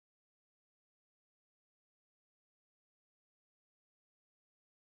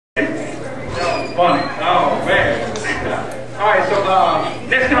funny. Oh, man. All right, so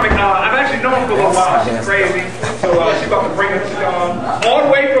next comic, I've actually known her for a little while. She's crazy. So she's about to bring us all the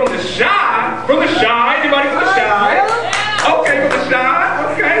way from the Shy. From the Shy. Anybody from the Shy? Okay, from the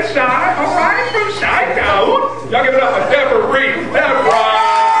Shy. Okay, Shy. All right, from the Shy. Y'all give it up for Deborah Reed. Deborah.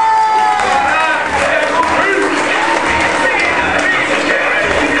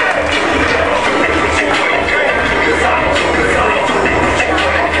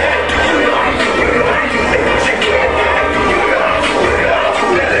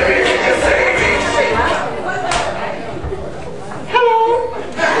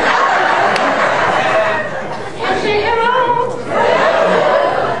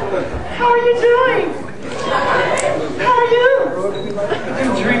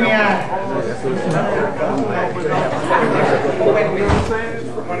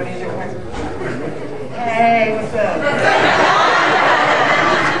 Hey, what's up?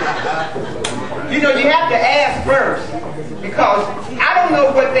 You know, you have to ask first, because I don't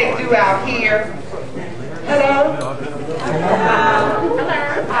know what they do out here. Hello?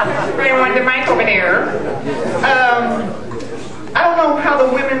 Bring one the mic over there. I don't know how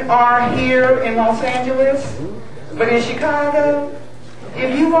the women are here in Los Angeles, but in Chicago,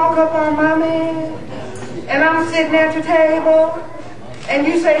 if you walk up on my man, and I'm sitting at your table, and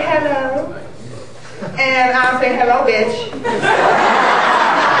you say hello, and I'll say hello, bitch.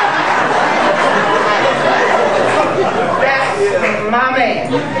 That's my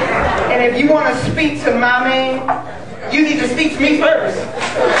man. And if you want to speak to my man, you need to speak to me first.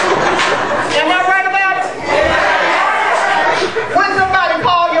 Am I right about it? When somebody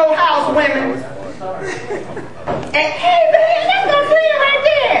call your house women, and hey man, that's my friend right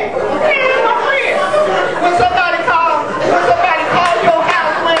there. Hey, that's my friend. When somebody calls your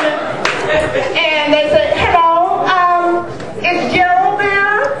house women, and they say, hello, is Gerald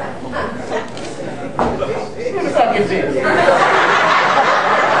there? Who the fuck is this?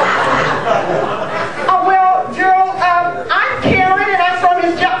 Oh, well, Gerald, I'm Karen, and I'm from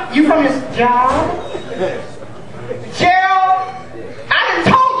this job. You from this job? Gerald, I done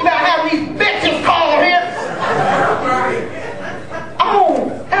told you about having these bitches call here. Oh,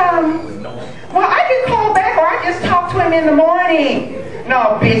 well, I can call back, or I just talk to him in the morning.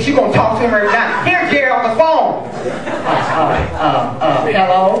 No, bitch, you gonna talk to him right now. Here's Jerry on the phone.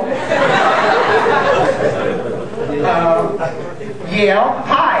 Hello? Yeah,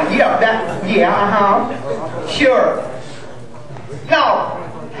 hi, yeah, sure. No.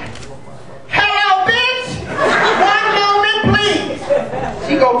 Hello, bitch! One moment, please.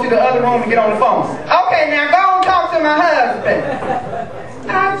 She go to the other room and get on the phone. Okay, now go and talk to my husband.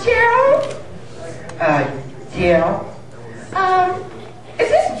 Gerald? Gerald? Is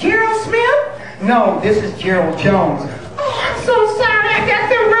this Gerald Smith? No, this is Gerald Jones. Oh, I'm so sorry, I got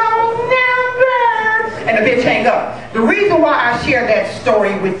the wrong number. And the bitch hang up. The reason why I share that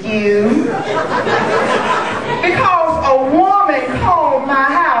story with you, because a woman called my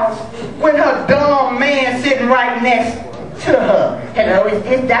house with her dumb man sitting right next to her. Hello, is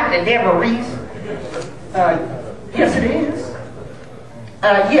this Dr. Deborah Reese? Yes, it is.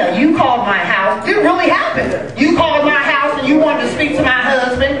 Yeah, you called my house. It really happened. You called my house and you wanted to speak to my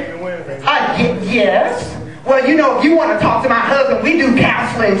husband? Yes. Well, you know, if you want to talk to my husband, we do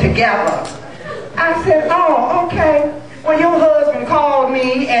counseling together. I said, oh, okay. Well, your husband called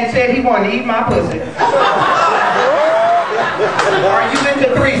me and said he wanted to eat my pussy. Are you into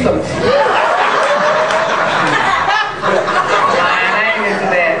threesomes? I ain't into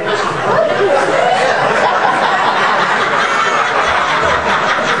that.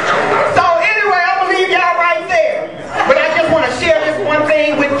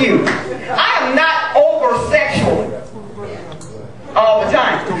 With you. I am not over-sexual all the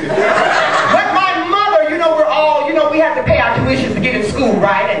time. But my mother, you know, we have to pay our tuition to get in school,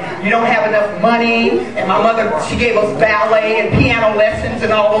 right? And you don't have enough money. And my mother, she gave us ballet and piano lessons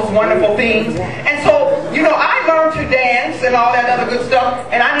and all those wonderful things. And so, you know, I learned to dance and all that other good stuff.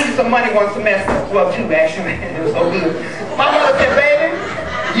 And I needed some money one semester. Well, two, actually. It was so good. My mother said,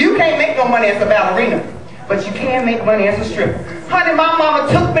 baby, you can't make no money as a ballerina, but you can make money as a stripper. Honey, my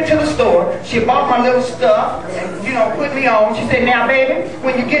mama took me to the store. She bought my little stuff and, you know, put me on. She said, now, baby,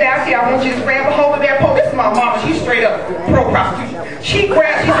 when you get out here, I want you to grab a hold of that pole. This is my mama. She's straight up pro-prostitution. She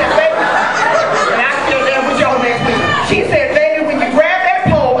grabbed, she said,